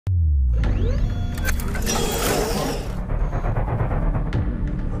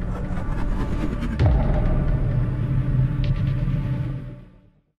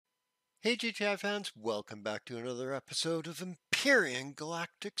Hey GTI fans, welcome back to another episode of Empyrion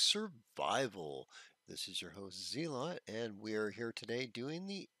Galactic Survival. This is your host Zelot, and we are here today doing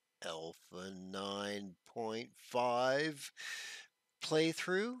the Alpha 9.5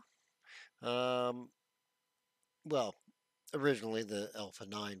 playthrough. Um, well, originally the Alpha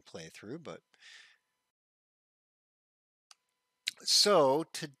 9 playthrough, but so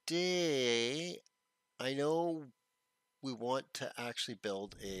today I know we want to actually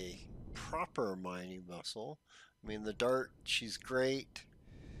build a proper mining vessel. I mean, the Dart, she's great.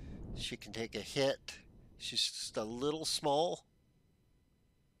 She can take a hit. She's just a little small.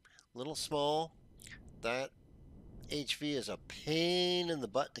 Little small. That HV is a pain in the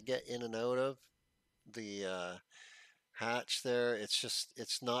butt to get in and out of. The hatch there,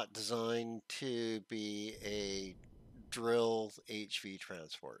 it's not designed to be a drill HV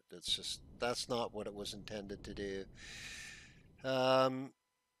transport. That's not what it was intended to do.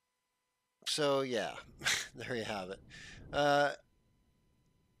 So yeah, there you have it.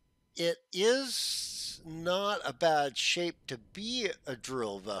 It is not a bad shape to be a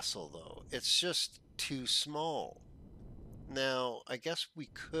drill vessel, though. It's just too small. Now, I guess we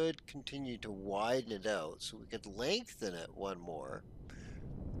could continue to widen it out so we could lengthen it one more.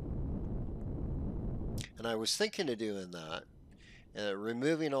 And I was thinking of doing that,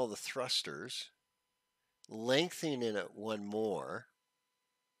 removing all the thrusters, lengthening it one more,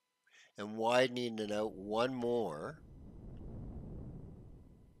 and widening it out one more.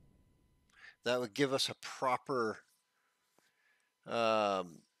 That would give us a proper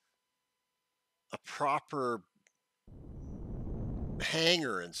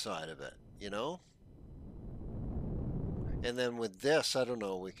hangar inside of it, you know? And then with this, I don't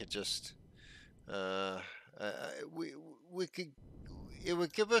know, we could just uh, we could it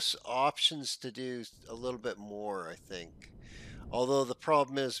would give us options to do a little bit more, I think. Although the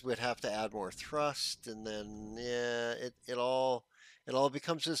problem is we'd have to add more thrust, and then yeah, it all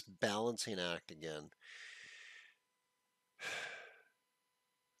becomes this balancing act again.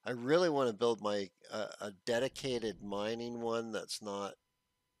 I really want to build a dedicated mining one that's not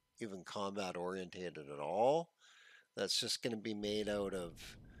even combat orientated at all. That's just going to be made out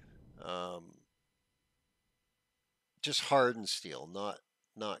of um, just hardened steel, not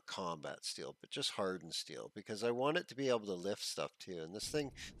combat steel, but just hardened steel, because I want it to be able to lift stuff too. And this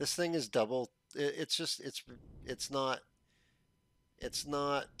thing is double. It's just it's not it's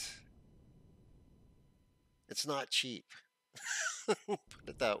not it's not cheap. Put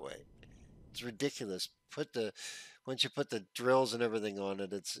it that way. It's ridiculous. Once you put the drills and everything on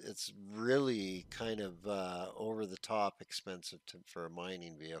it, it's really kind of over the top expensive for a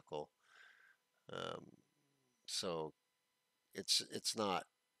mining vehicle. Um, so it's it's not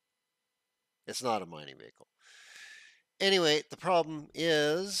it's not a mining vehicle. Anyway, the problem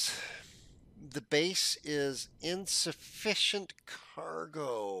is the base is insufficient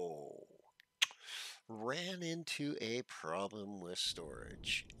cargo. Ran into a problem with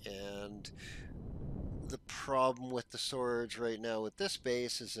storage, and the problem with the storage right now with this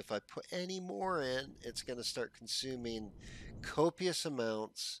base is if I put any more in, it's going to start consuming copious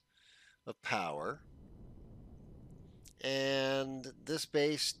amounts of power. And this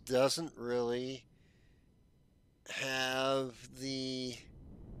base doesn't really have the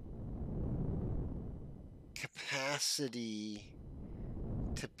capacity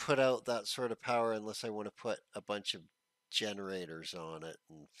to put out that sort of power unless I want to put a bunch of generators on it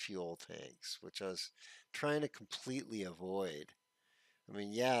and fuel tanks, which I was trying to completely avoid. I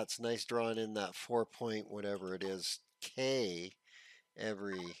mean, yeah, it's nice drawing in that 4 point whatever it is K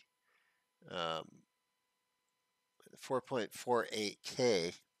every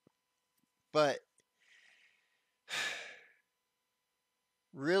 4.48K, but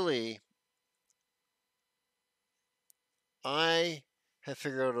really I have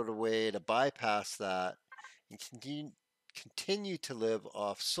figured out a way to bypass that and continue to live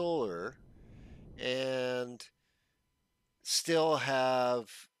off solar and still have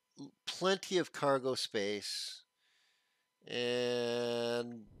plenty of cargo space,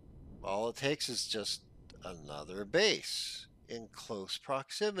 and all it takes is just another base in close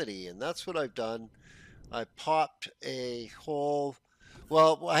proximity. And that's what I've done. I popped a whole,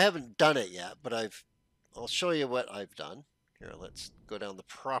 well, I haven't done it yet, but I'll show you what I've done. Here, let's go down the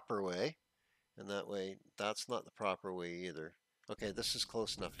proper way. And that way, that's not the proper way either. Okay, this is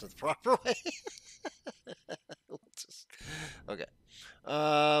close enough to the proper way. Okay.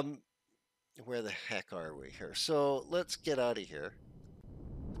 Um, where the heck are we here? So let's get out of here.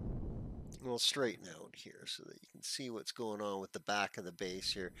 We'll straighten out here so that you can see what's going on with the back of the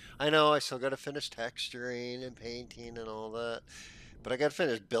base here. I know I still got to finish texturing and painting and all that, But I got to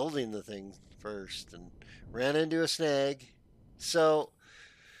finish building the thing first and ran into a snag. So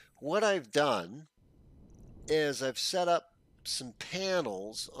what I've done is I've set up some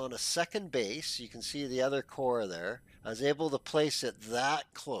panels on a second base. You can see the other core there. I was able to place it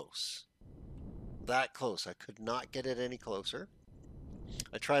that close. That close. I could not get it any closer.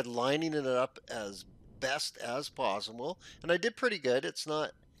 I tried lining it up as best as possible, and I did pretty good. It's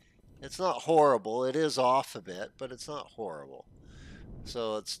not horrible. It is off a bit, but it's not horrible.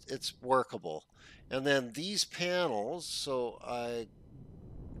 So it's workable. And then these panels, so I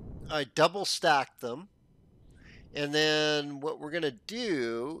double stacked them. And then what we're going to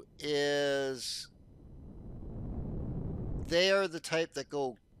do is they are the type that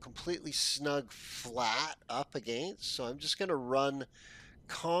go completely snug flat up against. So I'm just going to run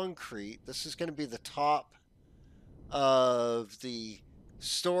concrete. This is going to be the top of the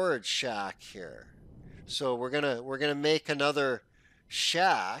storage shack here. So we're gonna make another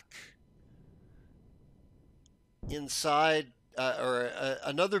shack inside or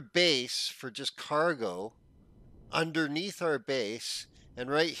another base for just cargo underneath our base.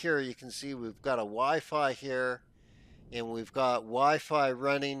 And right here you can see we've got a Wi-Fi here, and we've got Wi-Fi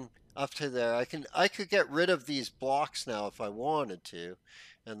running up to there. I could get rid of these blocks now if I wanted to,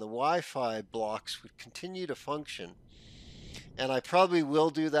 and the Wi-Fi blocks would continue to function. And I probably will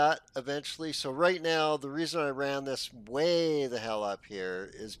do that eventually. So right now, the reason I ran this way the hell up here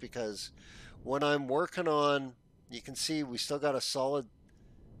is because when I'm working on, you can see we still got a solid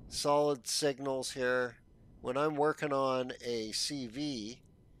signals here. When I'm working on a CV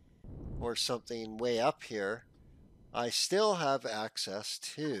or something way up here, I still have access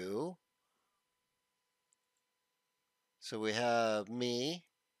to, so we have me,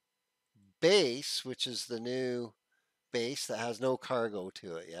 base, which is the new base that has no cargo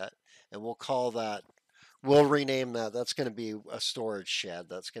to it yet. And we'll rename that. That's going to be a storage shed.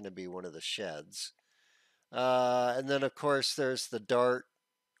 That's going to be one of the sheds. And then, of course, there's the dart,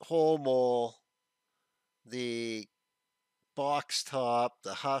 hole mole, the box top,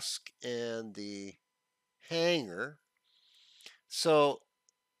 the husk, and the hanger. So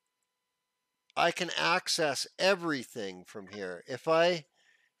I can access everything from here. If I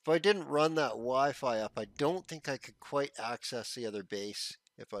didn't run that Wi-Fi up, I don't think I could quite access the other base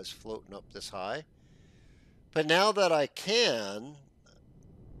if I was floating up this high. But now that I can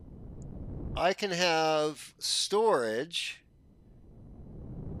have storage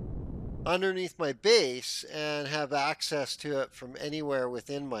underneath my base and have access to it from anywhere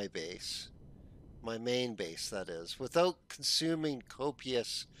within my base, my main base that is, without consuming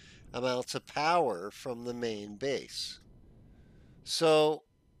copious amounts of power from the main base. So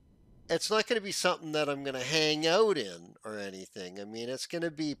it's not going to be something that I'm going to hang out in or anything. I mean, it's going to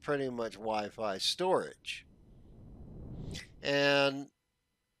be pretty much Wi-Fi storage. And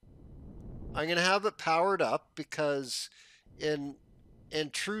I'm going to have it powered up because in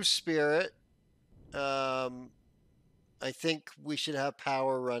true spirit, I think we should have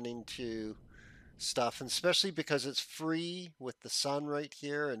power running to stuff, and especially because it's free with the sun right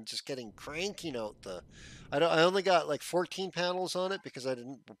here and just getting cranking out the. I only got like 14 panels on it because I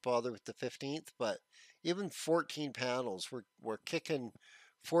didn't bother with the 15th, but even 14 panels, we're kicking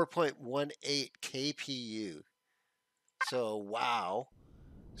 4.18 kpu. So wow.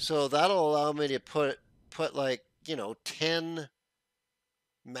 So that'll allow me to put like 10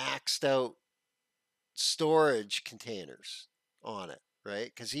 maxed out storage containers on it,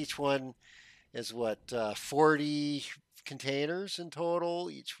 right? Because each one is what 40 containers in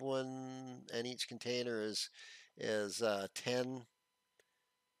total. Each one and each container is 10.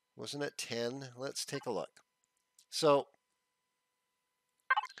 Wasn't it 10? Let's take a look. So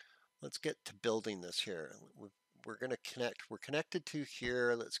let's get to building this here. We're going to connect. We're connected to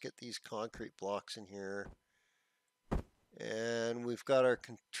here. Let's get these concrete blocks in here. And we've got our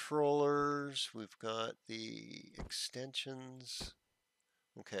controllers. We've got the extensions.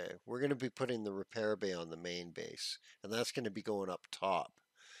 Okay, we're going to be putting the repair bay on the main base, and that's going to be going up top.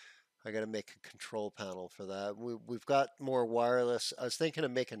 I got to make a control panel for that. We've got more wireless. I was thinking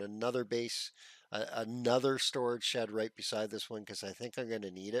of making another base, another storage shed right beside this one because I think I'm going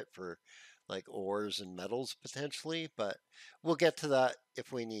to need it for like ores and metals potentially, but we'll get to that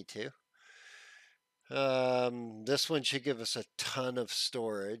if we need to. This one should give us a ton of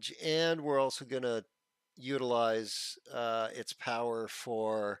storage, and we're also going to utilize its power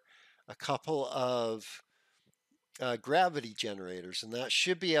for a couple of gravity generators, and that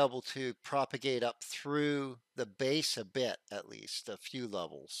should be able to propagate up through the base a bit, at least a few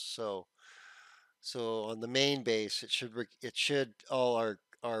levels. So on the main base, it should all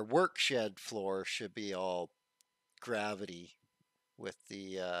our work shed floor should be all gravity with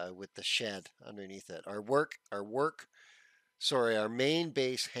the shed underneath it. Our main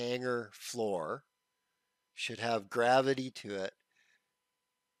base hangar floor should have gravity to it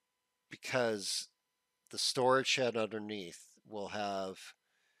because the storage shed underneath will have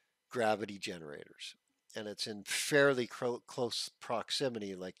gravity generators, and it's in fairly close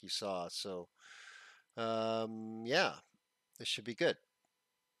proximity, like you saw. So, yeah, this should be good.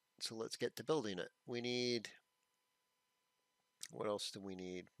 So let's get to building it. We need. What else do we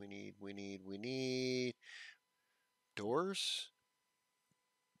need? We need doors.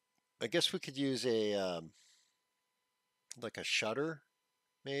 I guess we could use a like a shutter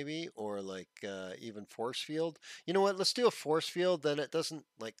maybe, or like even force field. You know what? Let's do a force field. Then it doesn't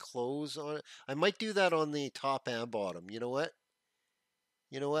like close on it. I might do that on the top and bottom. You know what?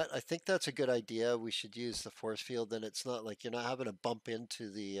 You know what? I think that's a good idea. We should use the force field. Then it's not like you're not having to bump into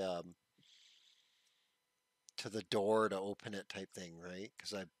the door to open it type thing, right?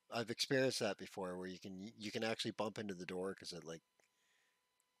 Because I've experienced that before, where you can actually bump into the door because it like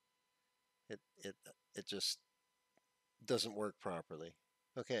it it just doesn't work properly.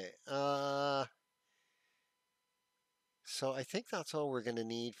 Okay. So I think that's all we're gonna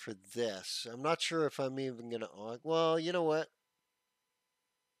need for this. I'm not sure if I'm even gonna well, you know what?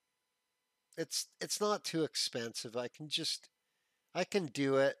 It's not too expensive. I can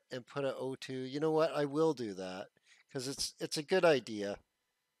do it and put an O2. You know what? I will do that because it's a good idea.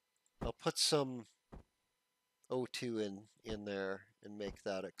 I'll put some O2 in there and make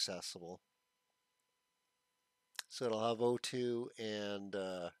that accessible. So it'll have O2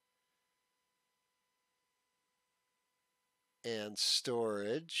 and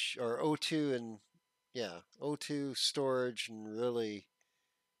storage, or O2 and yeah, O2 storage, and really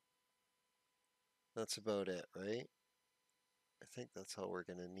that's about it, right? I think that's all we're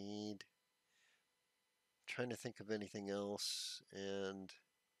gonna need. Trying to think of anything else, and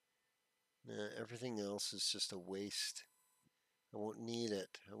everything else is just a waste. I won't need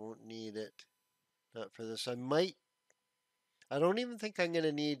it. I won't need it. Not for this. I don't even think I'm going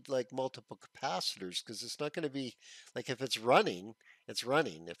to need like multiple capacitors because it's not going to be like if it's running, it's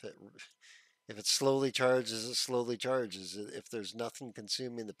running. If it slowly charges, it slowly charges. If there's nothing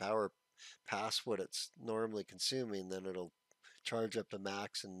consuming the power past what it's normally consuming, then it'll charge up to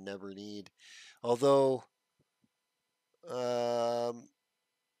max and never need. Although, um,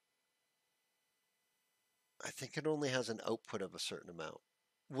 I think it only has an output of a certain amount.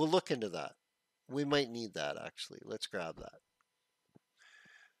 We'll look into that. We might need that actually. Let's grab that.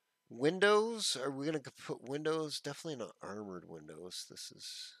 Windows, are we going to put windows? Definitely not armored windows. This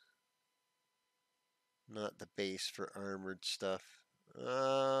is not the base for armored stuff.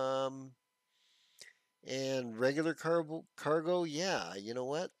 And regular cargo, yeah, you know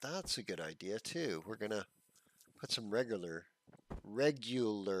what? That's a good idea too. We're going to put some regular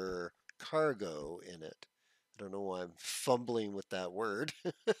cargo in it. I don't know why I'm fumbling with that word.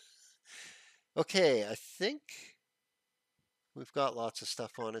 Okay, I think we've got lots of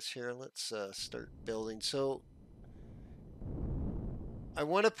stuff on us here. Let's start building. So I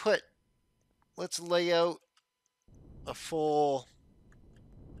want to let's lay out a full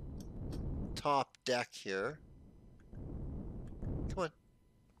top deck here. Come on.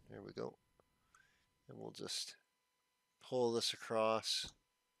 There we go. And we'll just pull this across.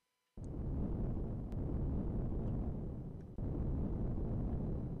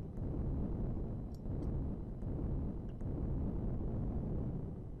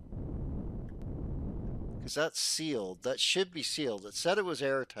 Because that's sealed. That should be sealed. It said it was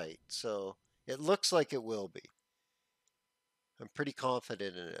airtight, so it looks like it will be. I'm pretty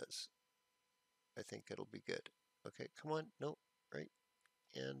confident it is. I think it'll be good. Okay, come on. No, right.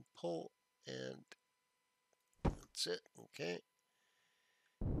 And pull. And that's it. Okay.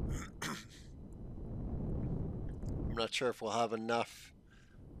 I'm not sure if we'll have enough.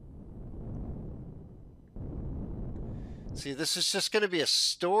 See, this is just going to be a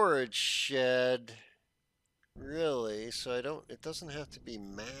storage shed, really, so it doesn't have to be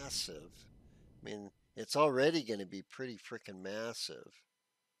massive. I mean, it's already going to be pretty freaking massive.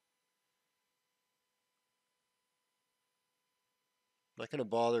 I'm not going to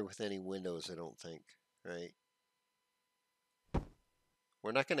bother with any windows, I don't think, right?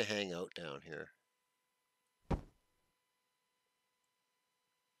 We're not going to hang out down here.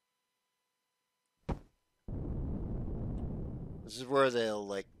 This is where they'll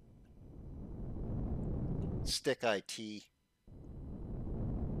like stick IT.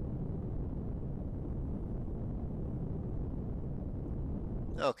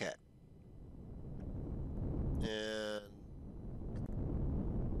 Okay. And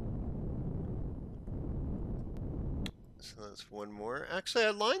so That's one more. Actually, I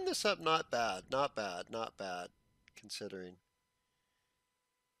lined this up not bad, not bad, not bad, considering.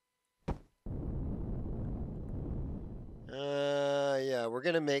 Yeah, we're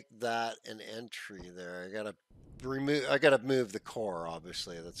gonna make that an entry there. I gotta move the core,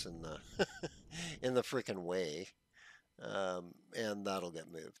 obviously, that's in the in the freaking way. And that'll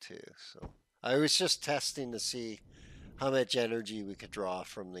get moved too. So I was just testing to see how much energy we could draw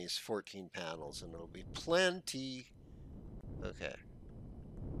from these 14 panels, and it'll be plenty. Okay.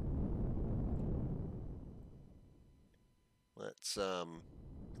 It's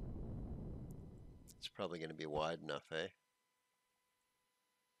probably gonna be wide enough, eh?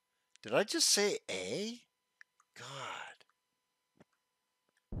 Did I just say A? God.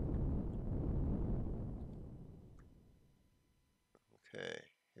 Okay,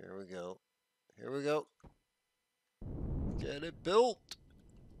 here we go. Here we go. Get it built.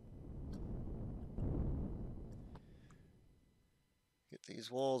 Get these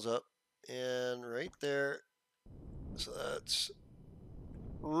walls up. And right there. So that's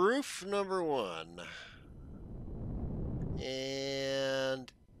roof number one.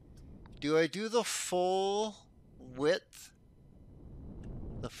 And do I do the full width?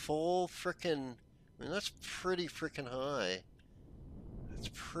 The full frickin'. I mean, that's pretty frickin' high. That's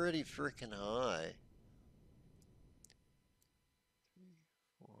pretty frickin' high.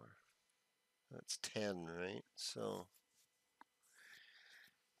 4. That's 10, right? So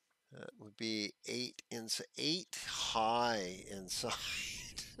that would be 8 inside, 8 high inside.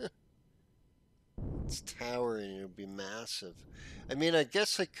 It's towering. It would be massive. I mean, I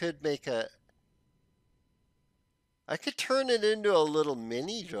guess I could make a. I could turn it into a little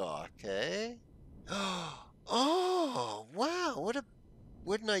mini dock, eh? Oh, wow!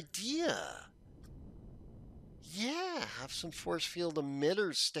 What an idea! Yeah, have some force field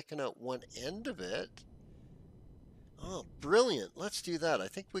emitters sticking out one end of it. Oh, brilliant! Let's do that. I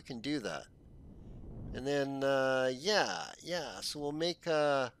think we can do that. And then, yeah. So we'll make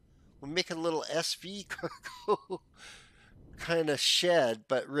a little SV cargo kind of shed,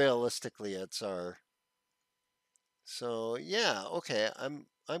 but realistically, it's our. So yeah, okay. I'm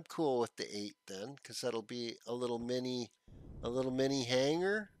cool with the 8 then, because that'll be a little mini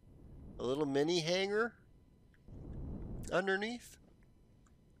hangar, a little mini hangar underneath.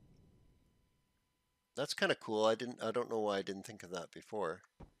 That's kind of cool. I don't know why I didn't think of that before.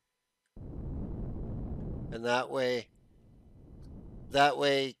 And that way,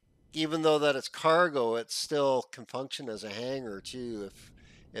 even though that it's cargo, it still can function as a hangar too,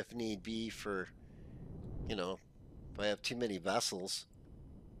 if need be for, you know, if I have too many vessels.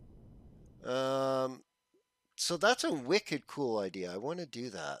 Um, so that's a wicked cool idea. I want to do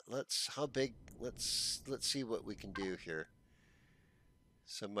that. How big? Let's see what we can do here.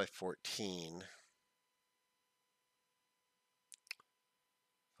 7 by 14.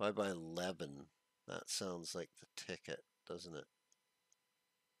 5 by 11. That sounds like the ticket, doesn't it?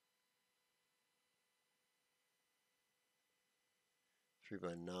 3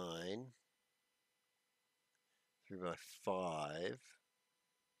 by 9. 3 by 5.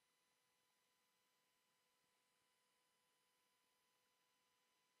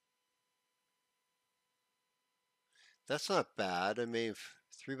 That's not bad. I mean,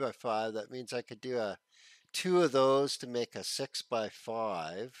 3 by 5, that means I could do a 2 of those to make a 6 by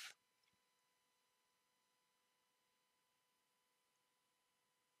 5.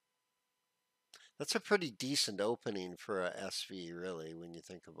 That's a pretty decent opening for a SV, really, when you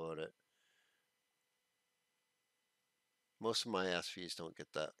think about it. Most of my SVs don't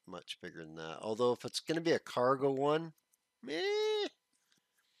get that much bigger than that. Although if it's going to be a cargo one, meh,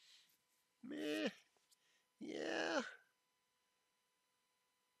 meh, yeah,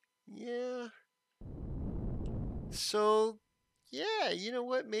 yeah. So, yeah, you know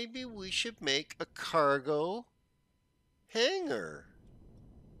what? Maybe we should make a cargo hangar.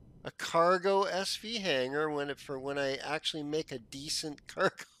 A cargo SV hangar when I actually make a decent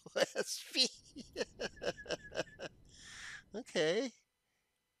cargo SV. Okay.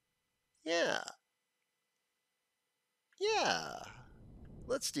 Yeah. Yeah.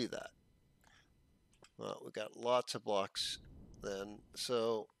 Let's do that. Well, we got lots of blocks then.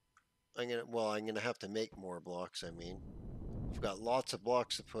 So I'm gonna have to make more blocks, I mean. We've got lots of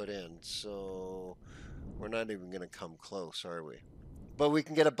blocks to put in, so we're not even gonna come close, are we? But we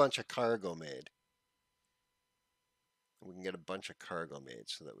can get a bunch of cargo made. We can get a bunch of cargo made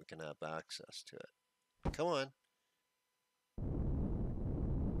so that we can have access to it. Come on.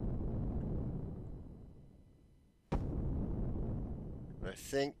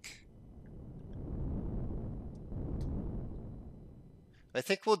 I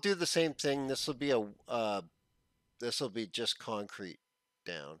think we'll do the same thing. This will be a this will be just concrete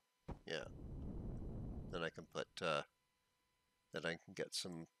down. Yeah. Then I can put, then I can get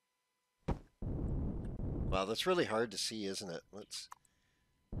some. Wow, that's really hard to see, isn't it? Let's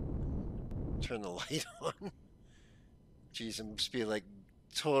turn the light on. Geez, it must be like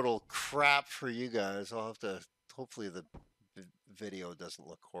total crap for you guys. I'll have to, hopefully the video doesn't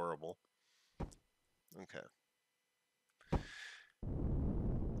look horrible. Okay.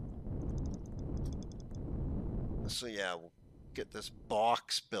 So yeah, we'll get this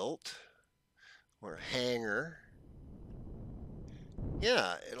box built or hangar.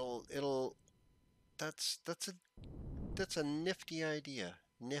 Yeah, that's a nifty idea.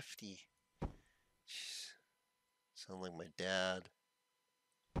 Nifty. Jeez, sound like my dad.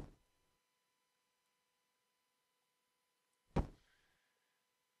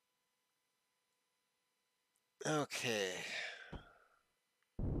 Okay.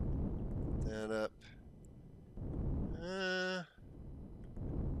 That up.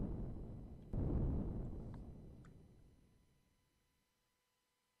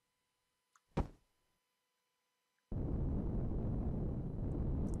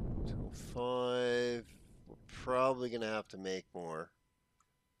 So 5. We're probably gonna have to make more.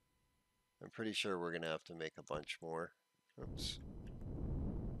 I'm pretty sure we're gonna have to make a bunch more. Oops.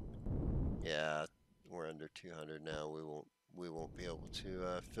 Yeah, we're under 200 now. We won't be able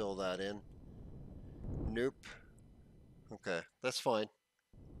to fill that in. Nope. Okay, that's fine.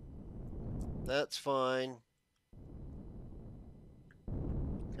 That's fine.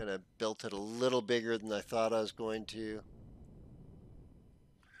 Kind of built it a little bigger than I thought I was going to.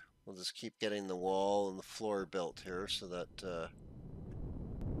 We'll just keep getting the wall and the floor built here so that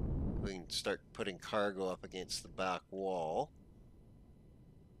we can start putting cargo up against the back wall.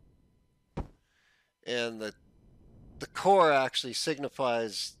 And the core actually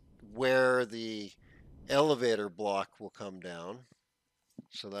signifies where the elevator block will come down.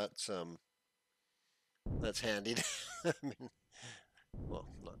 So that's handy. I mean, well,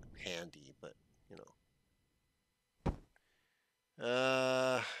 not handy, but you know.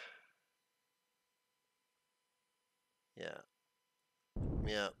 Yeah.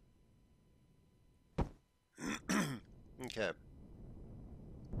 Yeah. Okay.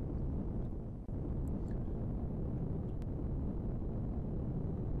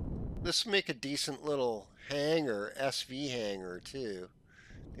 This will make a decent little hangar, SV hangar too.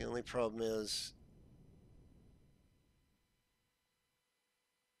 The only problem is,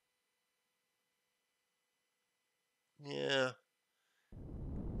 yeah,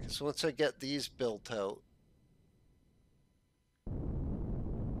 because once I get these built out,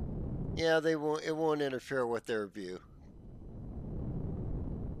 yeah, it won't interfere with their view.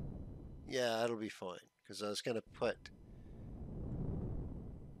 Yeah, it'll be fine. Because I was going to put,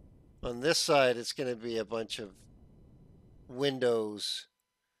 on this side, it's going to be a bunch of windows,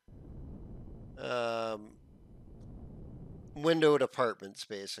 windowed apartments,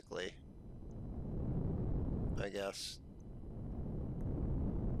 basically, I guess.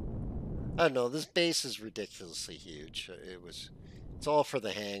 I don't know, this base is ridiculously huge. It's all for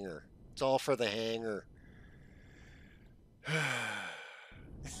the hangar. It's all for the hangar.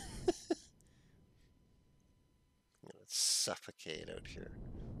 Suffocate out here.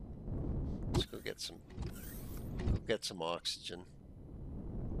 Let's go get some oxygen.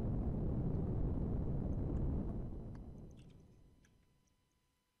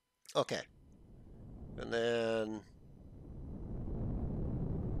 Okay. And then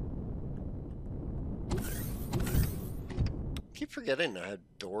keep forgetting I had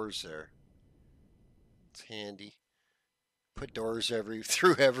doors there. It's handy. Put doors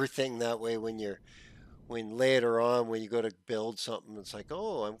through everything, that way when later on when you go to build something, it's like,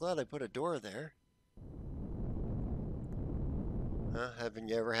 oh, I'm glad I put a door there. Huh? Haven't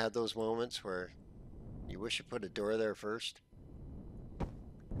you ever had those moments where you wish you put a door there first?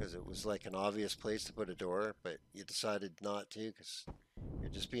 Because it was like an obvious place to put a door, but you decided not to because you're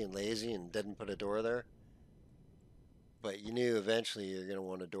just being lazy and didn't put a door there. But you knew eventually you're going to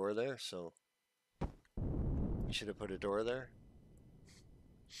want a door there, so you should have put a door there.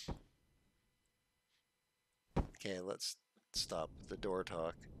 Okay, let's stop the door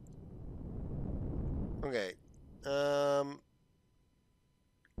talk. Okay.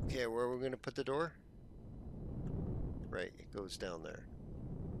 Okay, where are we going to put the door? Right, it goes down there.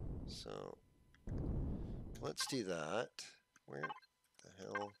 So let's do that. Where the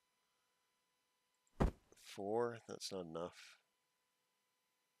hell? 4? That's not enough.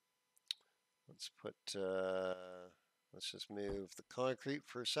 Let's just move the concrete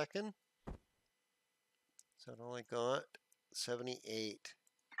for a second. Is that all I got? 78.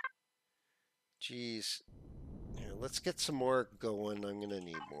 Geez. Here, let's get some more going. I'm gonna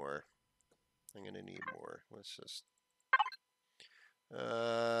need more. Let's just,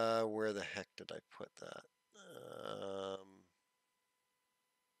 where the heck did I put that?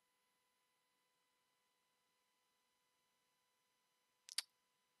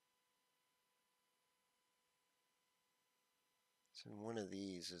 It's in one of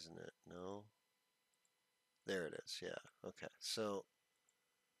these, isn't it? No? There it is, yeah. Okay, so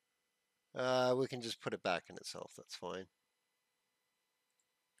we can just put it back in itself, that's fine.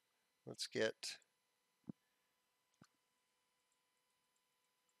 Let's get,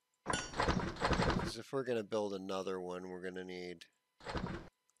 because if we're gonna build another one, we're gonna need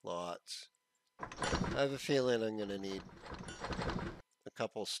lots. I have a feeling I'm gonna need a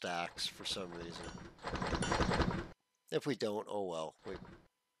couple stacks for some reason. If we don't, oh well.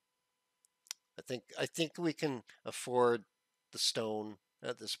 I think we can afford the stone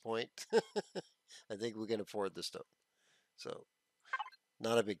at this point. I think we can afford the stone. So,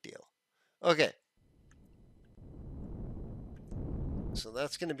 not a big deal. Okay. So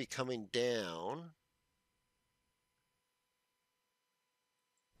that's going to be coming down.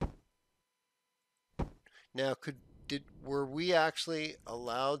 Now, were we actually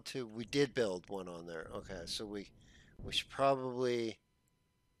allowed to? We did build one on there. Okay, so we should probably.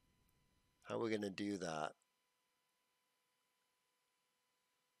 How are we going to do that?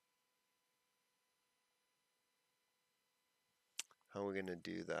 How are we going to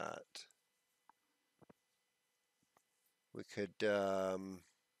do that? We could.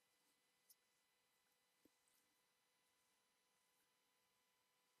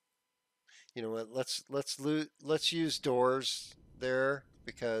 You know what? Let's use doors there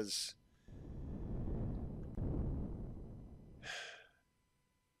because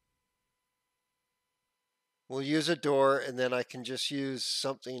we'll use a door and then I can just use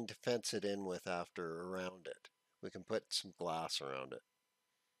something to fence it in with after around it. We can put some glass around it.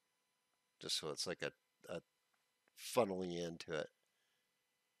 Just so it's like a funneling into it.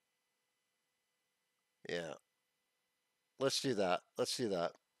 Yeah. Let's do that. Let's do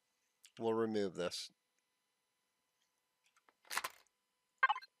that. We'll remove this.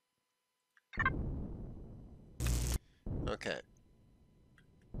 Okay.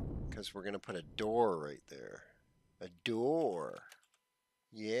 Because we're going to put a door right there. A door.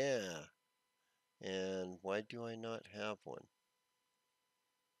 Yeah. And why do I not have one?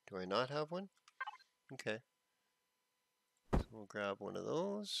 Do I not have one? Okay. So we'll grab one of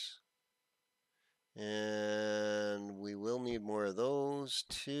those. And we will need more of those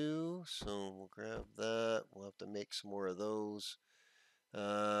too. So we'll grab that. We'll have to make some more of those.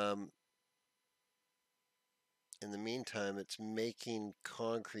 In the meantime, it's making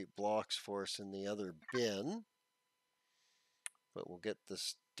concrete blocks for us in the other bin. But we'll get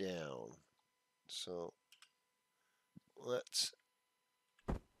this down. So let's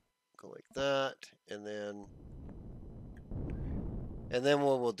go like that. And then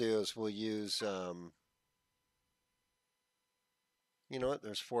what we'll do is we'll use, you know what?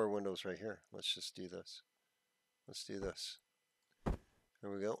 There's 4 windows right here. Let's just do this. Let's do this.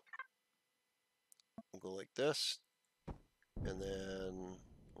 There we go. We'll go like this. And then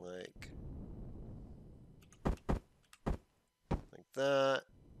like that.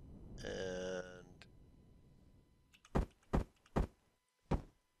 And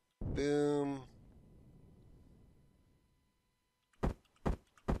boom.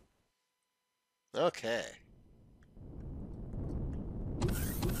 Okay.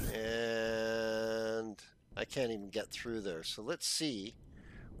 And I can't even get through there. So let's see.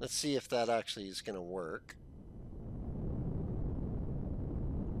 Let's see if that actually is going to work.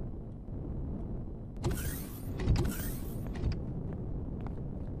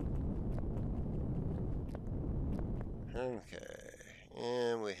 Okay.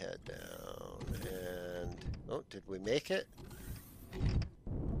 And we head down. And oh, did we make it?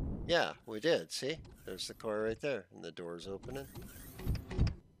 Yeah, we did. See? There's the car right there. And the door's opening.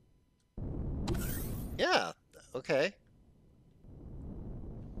 Yeah. Okay.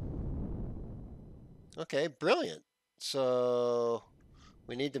 Okay, brilliant. So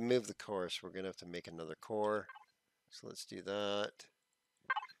we need to move the core, so we're going to have to make another core. So let's do that.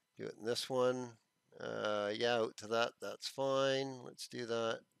 Do it in this one. Yeah, out to that, that's fine. Let's do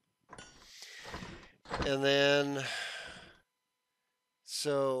that. And then,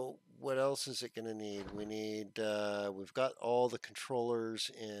 so what else is it going to need? We need, we've got all the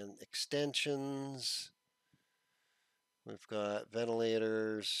controllers and extensions. We've got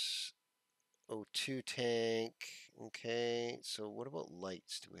ventilators, O2 tank. Okay, so what about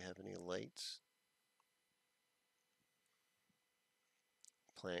lights? Do we have any lights?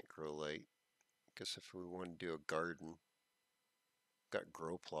 Plant grow light. Guess if we want to do a garden, got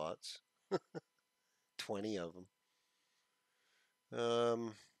grow plots, 20 of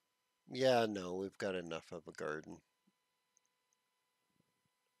them. Yeah, no, we've got enough of a garden.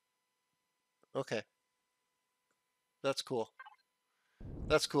 Okay, that's cool.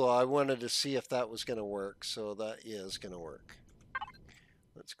 That's cool. I wanted to see if that was going to work, so that is going to work.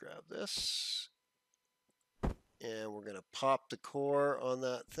 Let's grab this. And we're going to pop the core on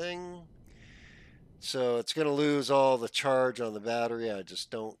that thing. So it's going to lose all the charge on the battery. I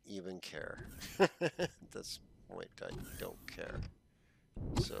just don't even care. At this point, I don't care.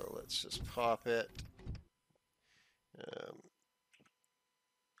 So let's just pop it. Where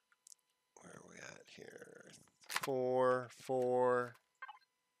are we at here? 4, 4.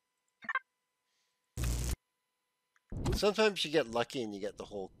 Sometimes you get lucky and you get the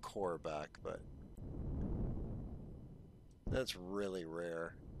whole core back, but that's really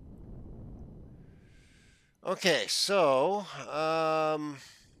rare. Okay, so,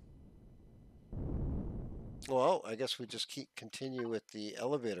 well, I guess we just continue with the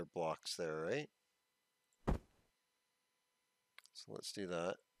elevator blocks there, right? So let's do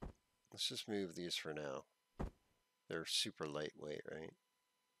that. Let's just move these for now. They're super lightweight, right?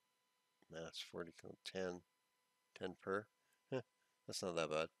 Mass 40, 10, 10 per. That's not that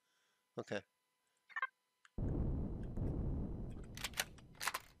bad. Okay.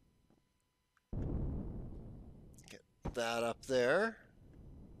 Get that up there.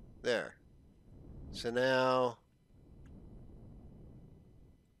 There. So now,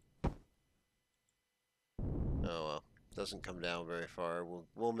 oh well, doesn't come down very far.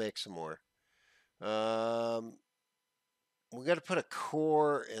 We'll make some more. We got to put a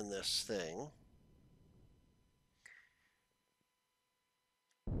core in this thing.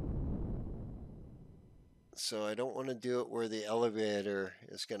 So I don't want to do it where the elevator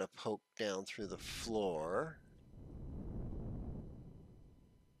is going to poke down through the floor.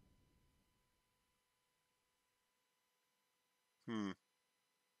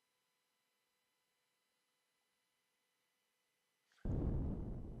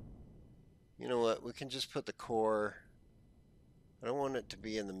 You know what? We can just put the core. I don't want it to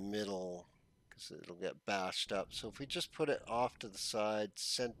be in the middle because it'll get bashed up. So if we just put it off to the side,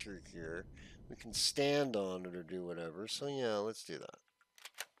 center here, we can stand on it or do whatever. So yeah, let's do that.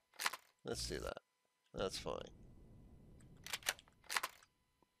 Let's do that. That's fine.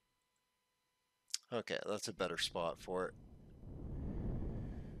 Okay, that's a better spot for it.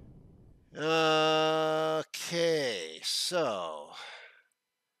 Okay, so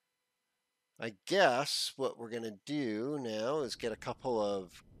I guess what we're going to do now is get a couple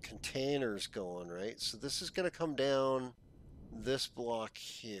of containers going, right? So this is going to come down this block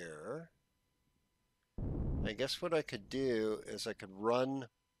here. I guess what I could do is I could run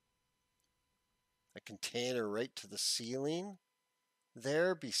a container right to the ceiling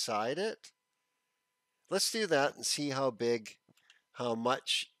there beside it. Let's do that and see how big, how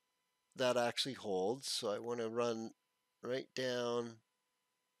much that actually holds. So I want to run right down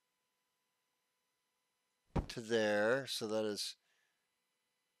to there. So that is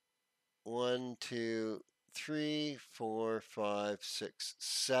 1, 2, 3, 4, 5, 6,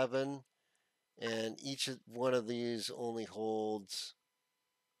 7. And each one of these only holds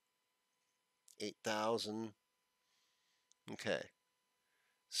 8,000. Okay.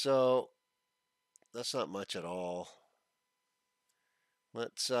 So that's not much at all.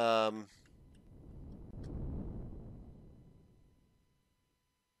 Let's I'm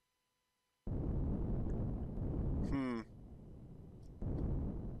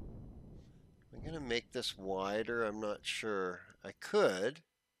gonna make this wider. I'm not sure. I could,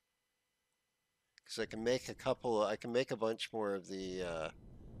 because I can make a couple. I can make a bunch more of the.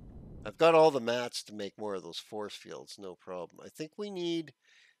 I've got all the mats to make more of those force fields. No problem. I think we need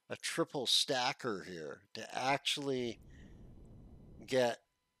a triple stacker here to actually get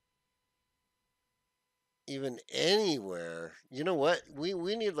even anywhere. You know what?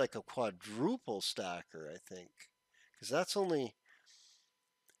 We need like a quadruple stacker, I think, because that's only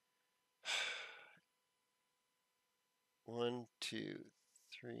 1, 2,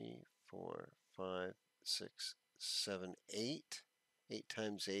 3, 4, 5, 6, 7, 8. 8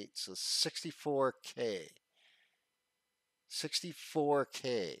 times 8, so 64K.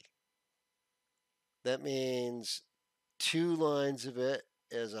 64K. That means 2 lines of it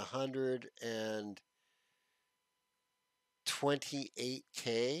is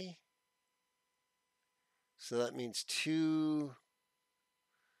 128K. So that means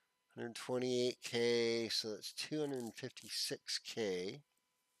 228K, so that's 256K.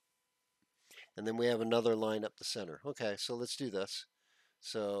 And then we have another line up the center. Okay, so let's do this.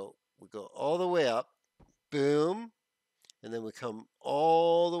 So we go all the way up, boom, and then we come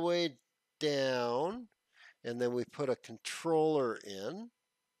all the way down, and then we put a controller in,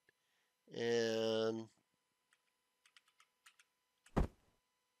 and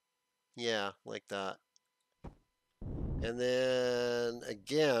yeah, like that. And then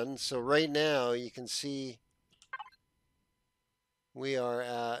again, so right now you can see we are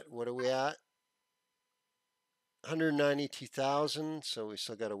at, what are we at? 192,000, so we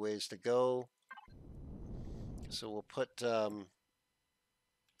still got a ways to go. So we'll put 2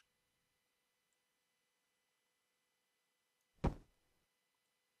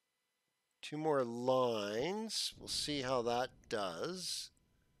 more lines. We'll see how that does.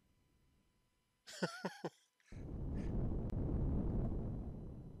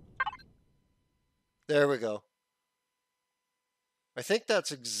 There we go. I think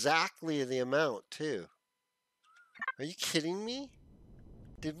that's exactly the amount too. Are you kidding me?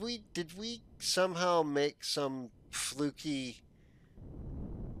 Did we somehow make some fluky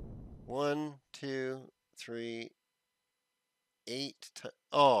 1, 2, 3, 8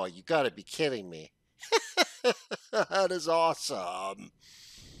 Oh, you got to be kidding me. That is awesome.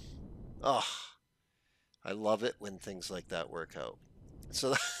 Oh, I love it when things like that work out.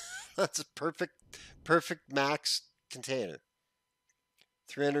 So that's a perfect max container.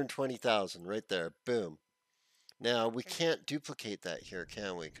 320,000 right there. Boom. Now we can't duplicate that here,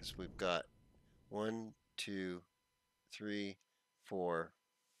 can we? Because we've got 1, 2, 3, 4,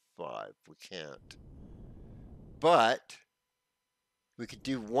 5. We can't. But we could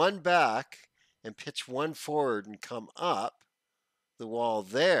do one back and pitch one forward and come up the wall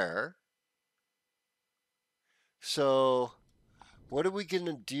there. So what are we going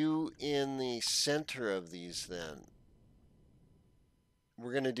to do in the center of these then?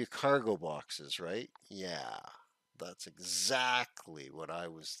 We're going to do cargo boxes, right? Yeah, that's exactly what I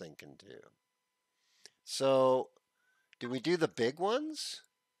was thinking too. So do we do the big ones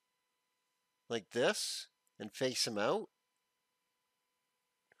like this and face them out?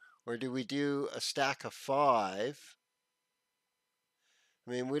 Or do we do a stack of 5?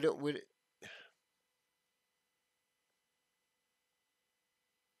 I mean, we don't,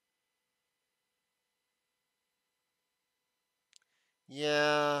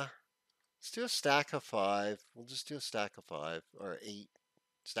 yeah, let's do a stack of 5. We'll just do a stack of 5 or 8.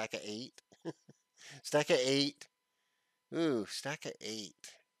 Stack of 8. Stack of 8. Ooh, stack of 8.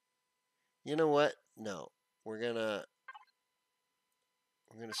 You know what? No, we're gonna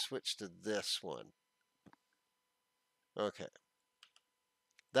switch to this one. Okay.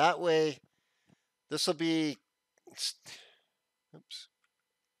 That way, this will be, oops.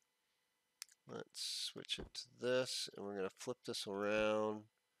 Let's switch it to this, and we're going to flip this around.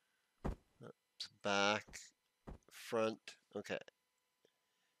 Back, front, okay.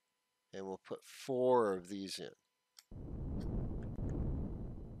 And we'll put 4 of these in.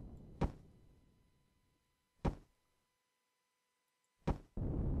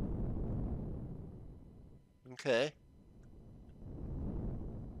 Okay.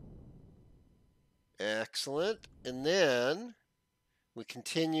 Excellent. And then we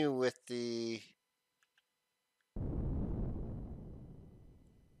continue with the,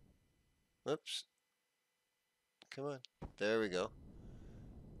 oops. Come on. There we go.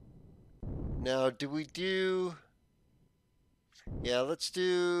 Now, do we do, yeah, let's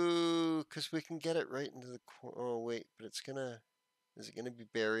do, because we can get it right into the corner. Oh, wait, but it's going to, is it going to be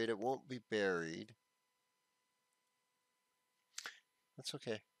buried? It won't be buried. That's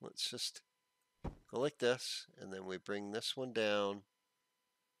okay. Let's just go like this, and then we bring this one down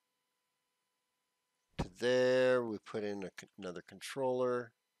to there. We put in another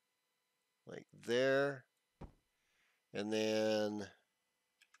controller like there, and then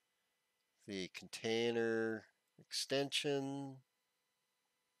the container extension.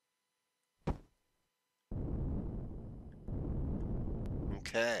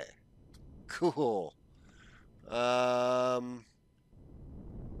 Okay, cool.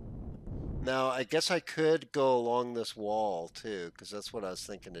 Now I guess I could go along this wall too, because that's what I was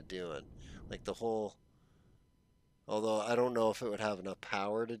thinking of doing, like the whole. Although I don't know if it would have enough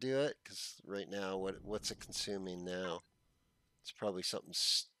power to do it, because right now, what's it consuming now? It's probably something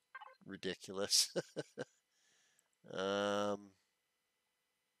ridiculous.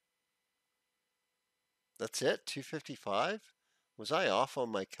 That's it, 255? Was I off on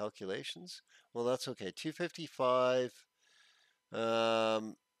my calculations? Well, that's okay. 255.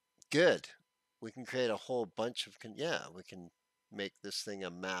 Good. We can create a whole bunch of, yeah, we can make this thing a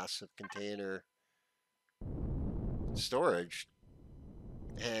massive container storage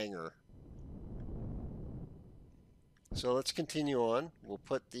hangar. So let's continue on. We'll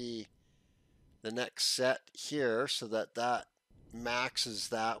put the next set here so that that maxes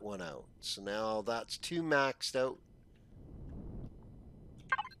that one out. So now that's 2 maxed out.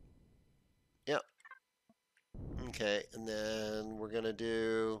 Yep. Okay, and then we're gonna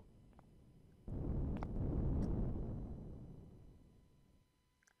do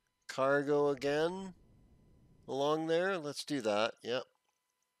cargo again along there. Let's do that. Yep.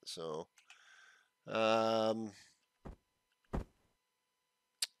 So,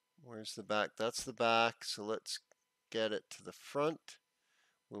 where's the back? That's the back. So let's get it to the front.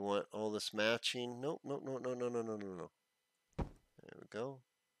 We want all this matching. Nope, nope, no, no, no, no, no, no, no. There we go.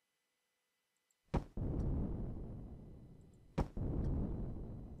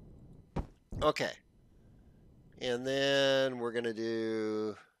 Okay. And then we're going to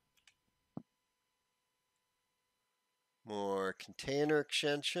do more container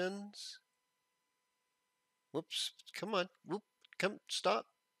extensions. Whoops. Come on. Whoop. Come. Stop.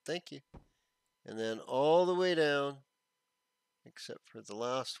 Thank you. And then all the way down, except for the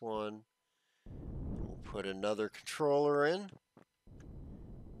last one, we'll put another controller in.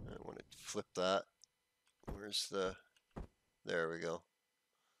 I want to flip that. Where's the... There we go.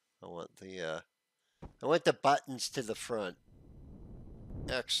 I want the buttons to the front.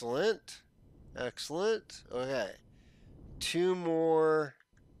 Excellent. Excellent. Okay. 2 more.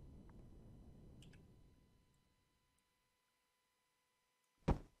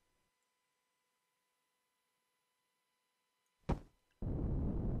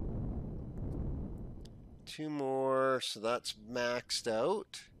 Two more, so that's maxed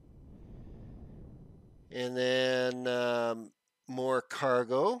out. And then more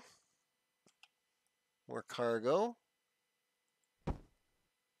cargo. More cargo.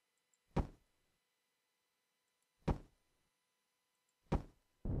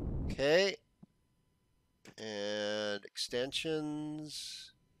 Okay. And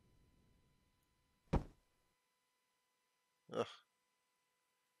extensions. Ugh.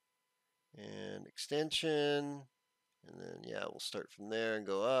 And extension. And then, yeah, we'll start from there and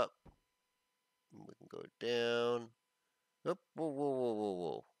go up. And we can go down. Oop, whoa, whoa, whoa, whoa,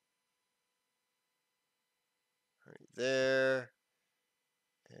 whoa. Right there.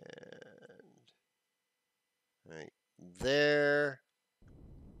 And right there.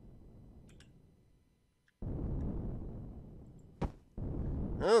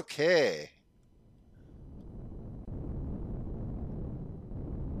 Okay.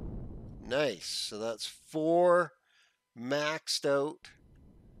 Nice. So that's 4 maxed out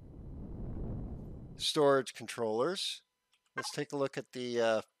storage controllers. Let's take a look at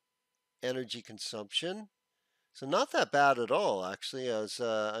the energy consumption. So not that bad at all, actually.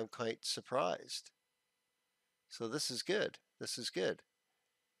 I'm quite surprised. So this is good. This is good.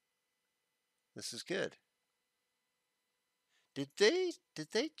 This is good. Did they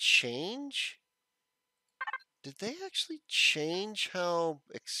change? Did they actually change how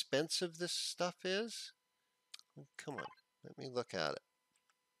expensive this stuff is? Come on, let me look at it.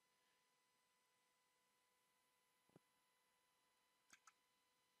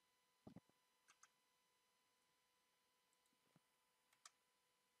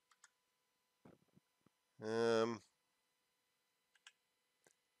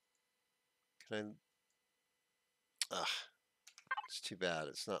 Can I? It's too bad.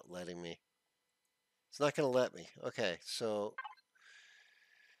 It's not letting me. It's not going to let me. Okay, so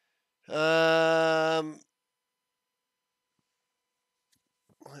let's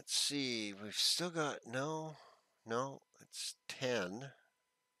see. We've still got no. It's 10.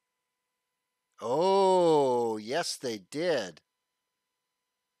 Oh, yes, they did.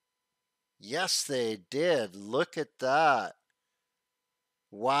 Yes, they did. Look at that.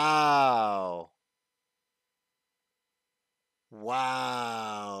 Wow.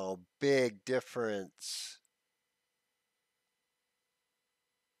 Wow. Big difference.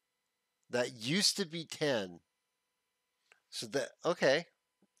 That used to be 10. So okay.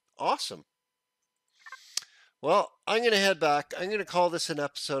 Awesome. Well, I'm going to head back. I'm going to call this an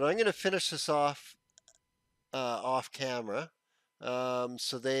episode. I'm going to finish this off off camera.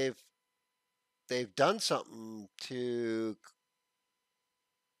 So they've done something to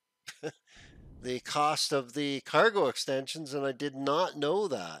the cost of the cargo extensions, and I did not know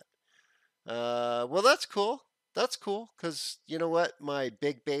that. Well, that's cool. That's cool because you know what? My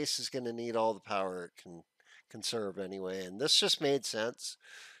big base is going to need all the power it can conserve anyway, and this just made sense.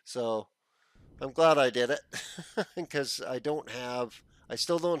 So I'm glad I did it because I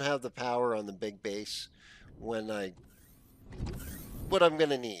still don't have the power on the big base when what I'm going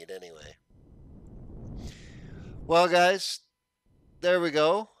to need anyway. Well, guys, there we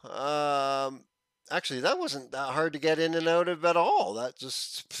go. Actually, that wasn't that hard to get in and out of at all. That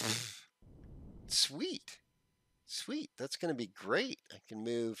just sweet. Sweet. That's going to be great. I can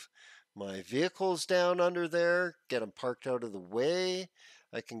move my vehicles down under there, get them parked out of the way.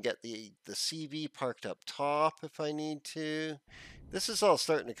 I can get the CV parked up top if I need to. This is all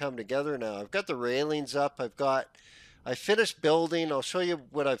starting to come together now. I've got the railings up. I finished building. I'll show you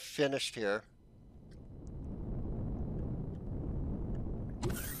what I've finished here.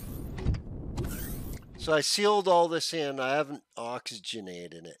 So I sealed all this in. I haven't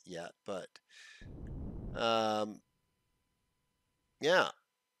oxygenated it yet, but yeah,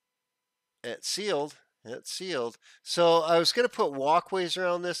 it's sealed. It's sealed. So I was going to put walkways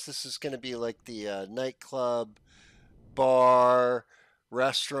around this. This is going to be like the nightclub, bar,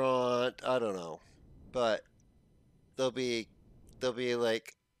 restaurant. I don't know, but there'll be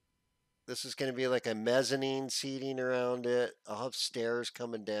like this is going to be like a mezzanine seating around it. I'll have stairs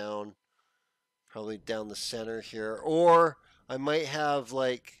coming down, probably down the center here, or I might have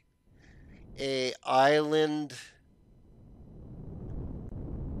like a island,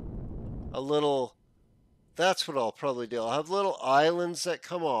 a little. That's what I'll probably do. I'll have little islands that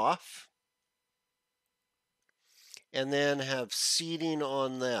come off and then have seating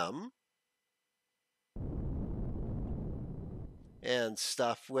on them and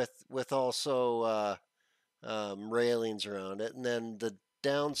stuff with also railings around it. And then the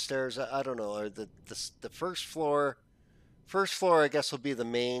downstairs, I don't know, or the first floor. First floor, I guess, will be the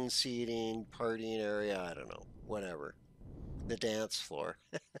main seating, partying area. I don't know, whatever. The dance floor.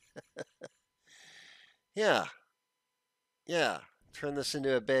 Yeah, yeah. Turn this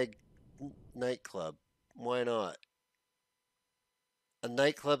into a big nightclub. Why not? A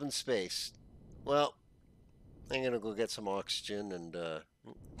nightclub in space. Well, I'm gonna go get some oxygen and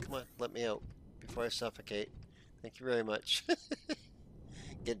come on, let me out before I suffocate. Thank you very much.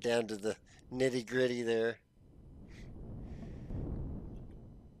 Get down to the nitty gritty there.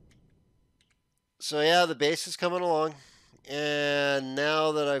 So yeah, the base is coming along. And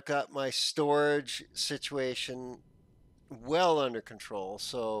now that I've got my storage situation well under control,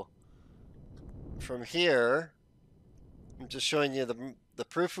 so from here, I'm just showing you the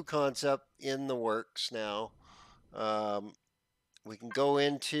proof of concept in the works now. We can go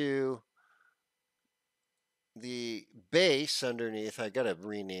into the base underneath. I gotta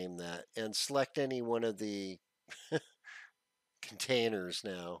rename that and select any one of the containers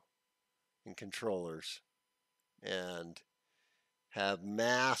now and controllers and have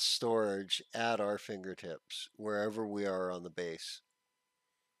mass storage at our fingertips wherever we are on the base.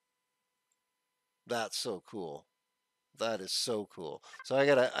 That's so cool. That is so cool. So I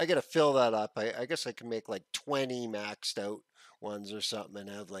gotta fill that up. I guess I can make like 20 maxed out ones or something and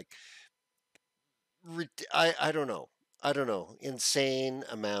have like I don't know. I don't know. Insane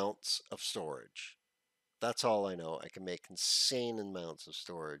amounts of storage. That's all I know. I can make insane amounts of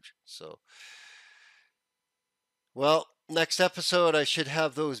storage. So, well, next episode I should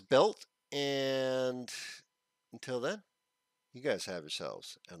have those built. And until then, you guys have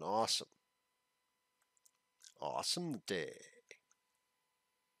yourselves an awesome, awesome day.